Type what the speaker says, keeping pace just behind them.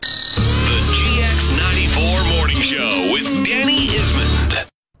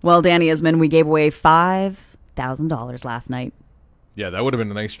Well, Danny Isman, we gave away $5,000 last night. Yeah, that would have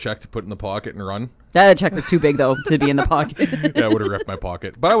been a nice check to put in the pocket and run. That check was too big, though, to be in the pocket. Yeah, it would have ripped my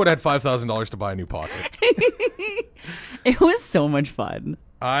pocket. But I would have had $5,000 to buy a new pocket. It was so much fun.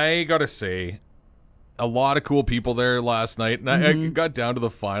 I got to say, a lot of cool people there last night. And I got down to the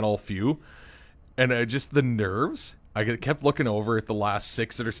final few. And just the nerves. I kept looking over at the last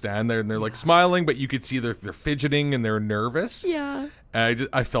 6 that are standing there. And they're like smiling, but you could see they're fidgeting and they're nervous. Yeah. And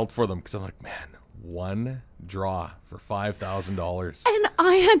I felt for them because I'm like, man, one draw for $5,000. And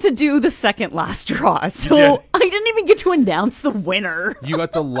I had to do the second last draw, so I didn't even get to announce the winner. You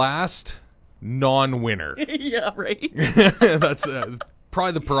got the last non-winner. Yeah, right. That's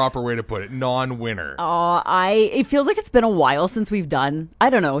probably the proper way to put it. Non-winner. It feels like it's been a while since we've done,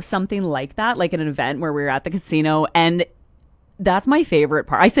 I don't know, something like that, like an event where we were at the casino, and that's my favorite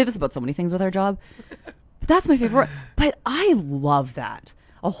part. I say this about so many things with our job, but that's my favorite. But I love that.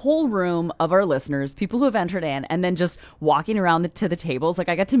 A whole room of our listeners, people who have entered in, and then just walking around to the tables. Like,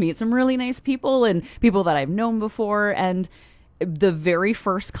 I got to meet some really nice people and people that I've known before. And the very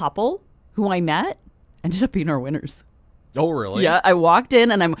first couple who I met ended up being our winners. Oh, really? Yeah, I walked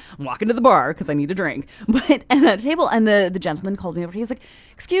in, and I'm walking to the bar because I need a drink. But at that table, and the gentleman called me over. He was like,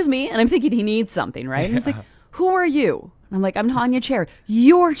 "Excuse me," and I'm thinking he needs something, right? And he's like, "Who are you?" And I'm like, "I'm Tonya Cherry."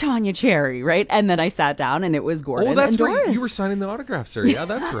 "You're Tonya Cherry," right? And then I sat down, and it was Gordon. Oh, that's and Doris. right. You were signing the autograph, sir. Yeah,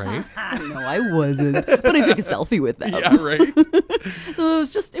 that's right. No, I wasn't. But I took a selfie with them. Yeah, right. So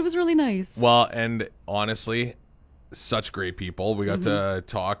it was really nice. Well, and honestly, such great people. We got to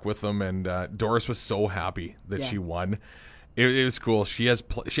talk with them, and Doris was so happy that she won. It was cool. She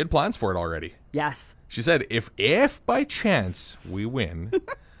had plans for it already. Yes. She said, if by chance we win,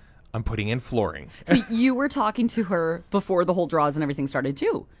 I'm putting in flooring. So you were talking to her before the whole draws and everything started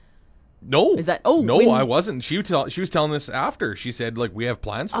too. No. Is that I wasn't. She was telling us after. She said, like, we have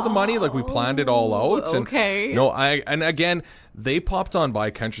plans for the money, like we planned it all out. Okay. And again, they popped on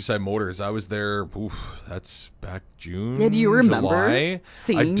by Countryside Motors. I was there, that's back June. Yeah, do you remember July.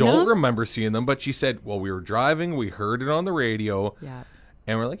 seeing I don't them? remember seeing them, but she said, well, we were driving, we heard it on the radio. Yeah.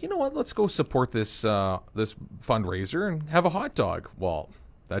 And we're like, you know what, let's go support this this fundraiser and have a hot dog. Well,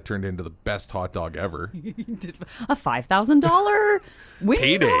 that turned into the best hot dog ever. A $5,000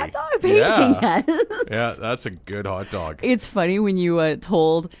 Payday. hot dog payday. Yeah. Yes. Yeah, that's a good hot dog. It's funny when you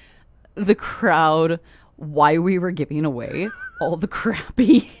told the crowd why we were giving away all the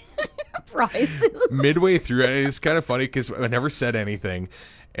crappy prizes. Midway through, it's kind of funny because I never said anything.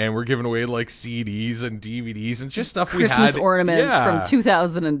 And we're giving away like CDs and DVDs and just stuff we had. Christmas ornaments from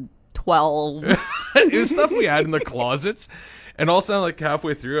 2012. It was stuff we had in the closets. And also, like,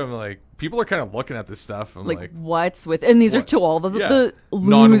 halfway through, I'm like, people are kind of looking at this stuff. I'm like, what's with... And these are to all the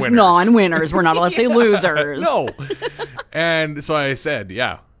non-winners. We're not allowed to say losers. No. And so I said,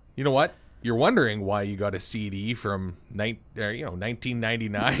 yeah, you know what? You're wondering why you got a CD from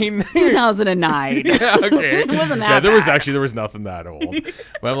 1999? 2009. Yeah, okay. It wasn't that Yeah, there bad. was nothing that old.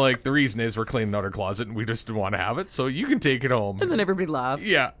 But I'm like, the reason is we're cleaning out our closet and we just want to have it, so you can take it home. And then everybody laughed.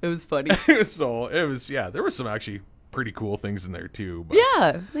 Yeah. It was funny. There was some actually pretty cool things in there too. But,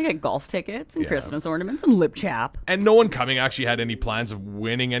 Yeah. They got golf tickets and Christmas ornaments and lip chap. and no one coming actually had any plans of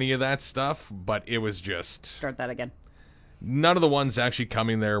winning any of that stuff, but it was just... Start that again. None of the ones actually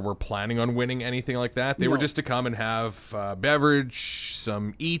coming there were planning on winning anything like that. They were just to come and have beverage,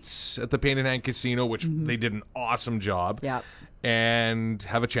 some eats at the Paint and Hand Casino, which they did an awesome job. Yeah. And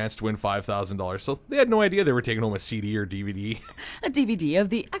have a chance to win $5,000. So they had no idea they were taking home a CD or DVD. A DVD of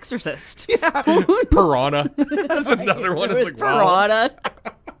The Exorcist. Yeah. Piranha. That's another one. It's like, Piranha. wow.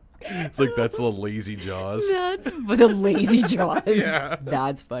 It's like, that's the Lazy Jaws. That's the Lazy Jaws. Yeah.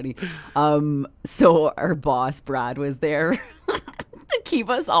 That's funny. So our boss, Brad, was there to keep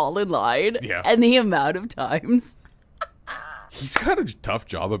us all in line. Yeah. And the amount of times. He's got a tough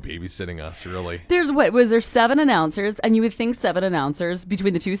job of babysitting us, really. Was there 7 announcers? And you would think 7 announcers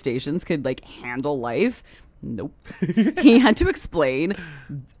between the 2 stations could, like, handle life. Nope. He had to explain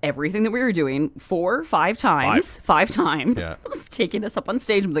everything that we were doing 5 times. 5 times. Yeah. Taking us up on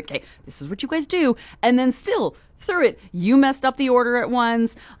stage and be like, okay, this is what you guys do. And then still through it, you messed up the order at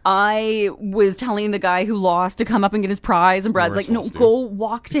once. I was telling the guy who lost to come up and get his prize, and Brad's like, no, go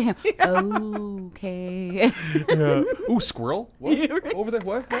walk to him. Okay. Yeah. Ooh, squirrel? What? Over there?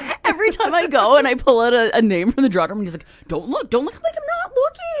 What? Every time I go and I pull out a name from the drawer room, and he's like, don't look like I'm not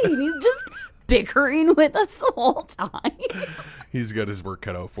looking. He's just bickering with us the whole time. He's got his work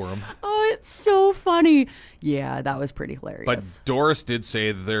cut out for him. Oh, it's so funny. Yeah, that was pretty hilarious. But Doris did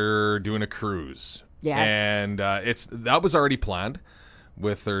say they're doing a cruise. Yes. And that was already planned.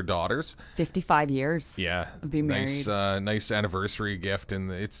 with their daughters. 55 years. Yeah, of being married. Nice anniversary gift,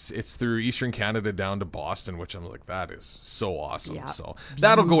 and it's through Eastern Canada down to Boston, which I'm like, that is so awesome. Yeah. So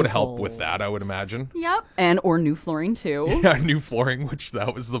that'll go to help with that, I would imagine. Yep, or new flooring too. Yeah, new flooring, which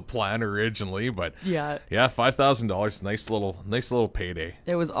that was the plan originally, but Yeah. $5,000, nice little payday.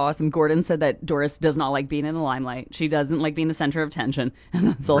 It was awesome. Gordon said that Doris does not like being in the limelight. She doesn't like being the center of attention, and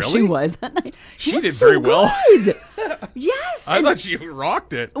that's all she Really? was that night. She did so very well. good. Yes. I thought she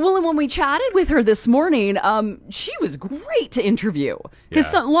rocked it. Well, and when we chatted with her this morning, she was great to interview.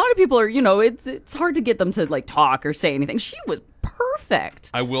 Because Yeah. a lot of people are, it's hard to get them to like talk or say anything. She was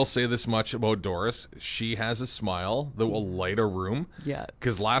perfect. I will say this much about Doris. She has a smile that will light a room. Yeah.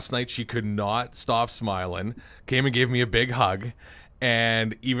 Because last night she could not stop smiling. Came and gave me a big hug.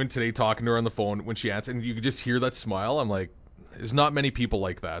 And even today, talking to her on the phone, when she answered, and you could just hear that smile, I'm like, there's not many people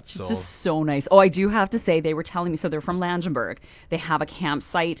like that. So It's just so nice. Oh, I do have to say, they were telling me, so they're from Langenberg. They have a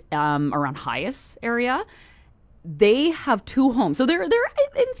campsite around Hyas area. They have 2 homes. So I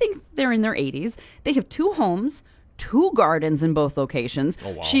think they're in their 80s. They have 2 homes, 2 gardens in both locations. Oh,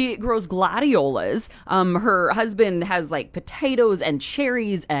 wow. She grows gladiolas. Her husband has like potatoes and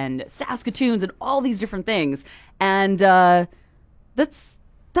cherries and Saskatoons and all these different things. And that's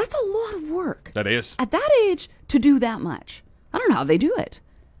a lot of work. that is. At that age, to do that much. I don't know how they do it.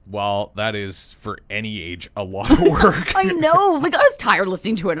 Well, that is, for any age, a lot of work. I know. Like, I was tired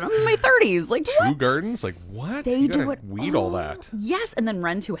listening to it. And I'm in my 30s. Like, 2 what? gardens? Like, what? They You do gotta it. weed all that. Yes, and then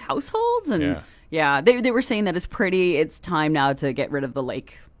run 2 households. And Yeah. they were saying that it's time now to get rid of the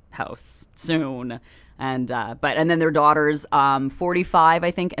lake house soon. And then their daughters, 45, I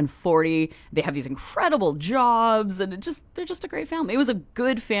think, and 40, they have these incredible jobs, and they're just a great family. It was a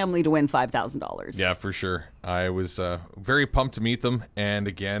good family to win $5,000. Yeah, for sure. I was very pumped to meet them. And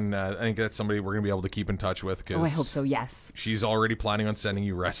again, I think that's somebody we're going to be able to keep in touch with. Cause Oh, I hope so, yes. she's already planning on sending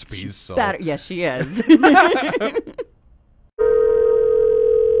you recipes. So Yes, she is.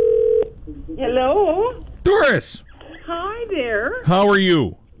 Hello. Doris, Hi there. how are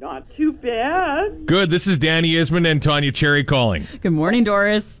you? Not too bad. Good. This is Danny Isman and Tonya Cherry calling. Good morning,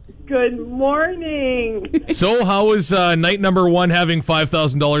 Doris. Good morning. So, how was night number 1 having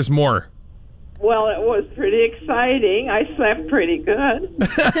 $5,000 more? Well, it was pretty exciting. I slept pretty good.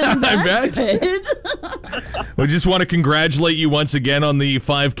 I bet. Good. We just want to congratulate you once again on the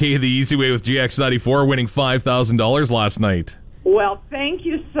 5K the easy way with GX94, winning $5,000 last night. Well, thank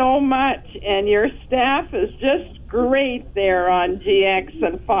you so much. And your staff is just great there on GX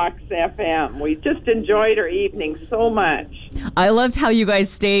and Fox FM. We just enjoyed our evening so much. I loved how you guys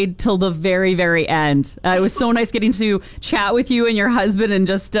stayed till the very, very end. It was so nice getting to chat with you and your husband and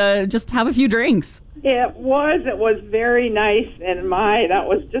just have a few drinks. It was very nice, and that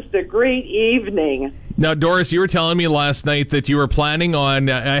was just a great evening. Now, Doris, you were telling me last night that you were planning on,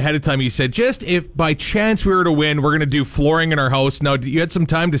 ahead of time, you said, just if by chance we were to win, we're going to do flooring in our house. Now, you had some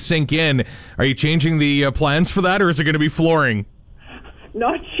time to sink in. Are you changing the plans for that, or is it going to be flooring?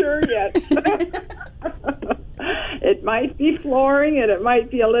 Not sure yet. It might be flooring, and it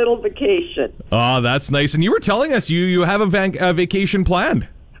might be a little vacation. Oh, that's nice. And you were telling us you have a vacation planned.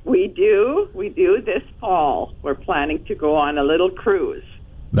 We do this fall. We're planning to go on a little cruise.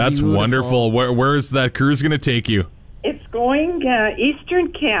 That's Beautiful. wonderful. Where is that cruise going to take you? It's going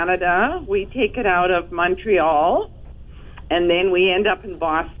Eastern Canada. We take it out of Montreal, and then we end up in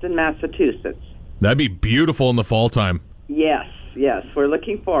Boston, Massachusetts. That'd be beautiful in the fall time. Yes, we're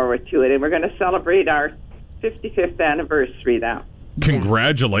looking forward to it, and we're going to celebrate our 55th anniversary now.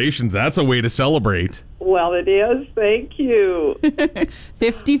 Congratulations. That's a way to celebrate. Well, it is. Thank you.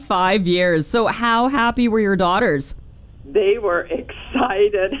 55 years. So how happy were your daughters? They were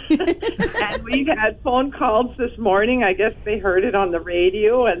excited. And we've had phone calls this morning. I guess they heard it on the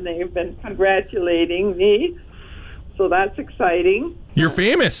radio, and they've been congratulating me. So that's exciting. You're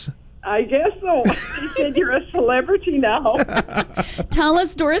famous. I guess so. They said you're a celebrity now.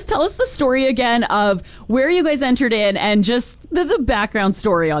 Doris, tell us the story again of where you guys entered in and just the background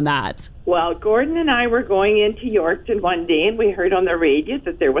story on that. Well, Gordon and I were going into Yorkton one day, and we heard on the radio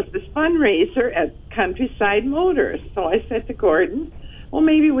that there was this fundraiser at Countryside Motors. So I said to Gordon, well,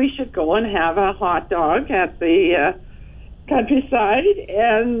 maybe we should go and have a hot dog at the Countryside.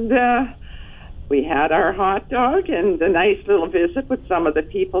 And we had our hot dog and a nice little visit with some of the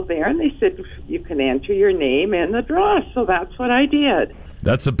people there, and they said, you can enter your name in the draw. So that's what I did.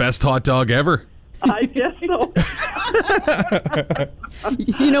 That's the best hot dog ever. I guess so.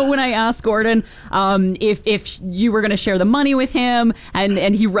 When I asked Gordon if you were going to share the money with him,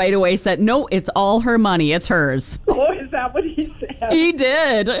 and he right away said, no, it's all her money. It's hers. Oh, is that what he said? He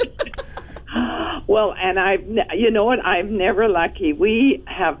did. Well, and you know what? I'm never lucky. We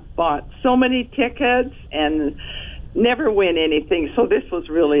have bought so many tickets and never win anything. So this was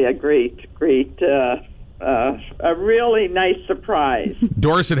really a great, a really nice surprise.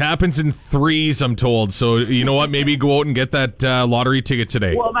 Doris, it happens in threes, I'm told. So you know what? Maybe go out and get that lottery ticket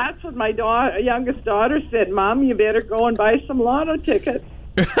today. Well, that's what my youngest daughter said. Mom, you better go and buy some lotto tickets.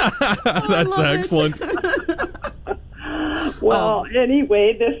 That's excellent. Well,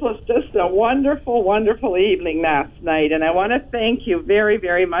 anyway, this was just a wonderful, wonderful evening last night, and I want to thank you very,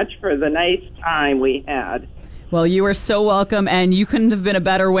 very much for the nice time we had. Well, you are so welcome, and you couldn't have been a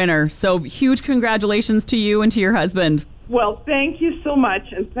better winner. So huge congratulations to you and to your husband. Well, thank you so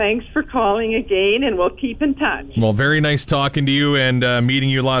much, and thanks for calling again, and we'll keep in touch. Well, very nice talking to you and meeting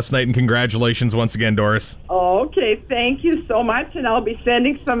you last night, and congratulations once again, Doris. Okay, thank you so much, and I'll be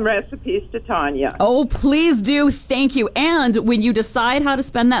sending some recipes to Tonya. Oh, please do. Thank you. And when you decide how to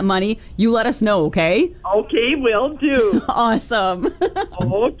spend that money, you let us know, okay? Okay, will do. Awesome.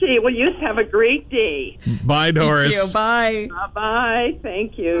 Okay, well, you have a great day. Bye, Doris. You too. Bye. Bye-bye.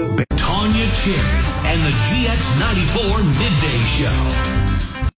 Thank you. Tonya Cherry and the GX94 Midday Show.